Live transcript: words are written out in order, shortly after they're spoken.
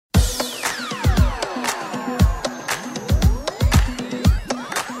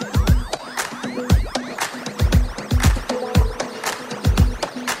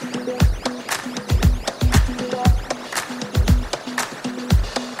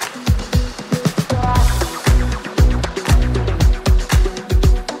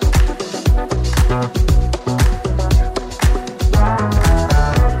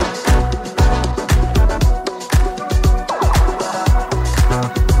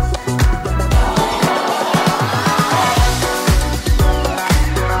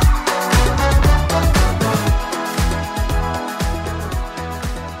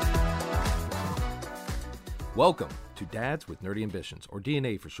Dads with Nerdy Ambitions, or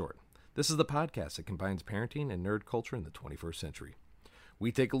DNA for short. This is the podcast that combines parenting and nerd culture in the 21st century.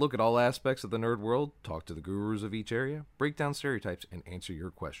 We take a look at all aspects of the nerd world, talk to the gurus of each area, break down stereotypes, and answer your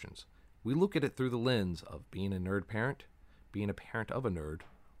questions. We look at it through the lens of being a nerd parent, being a parent of a nerd,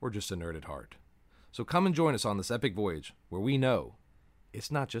 or just a nerd at heart. So come and join us on this epic voyage where we know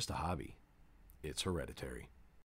it's not just a hobby, it's hereditary.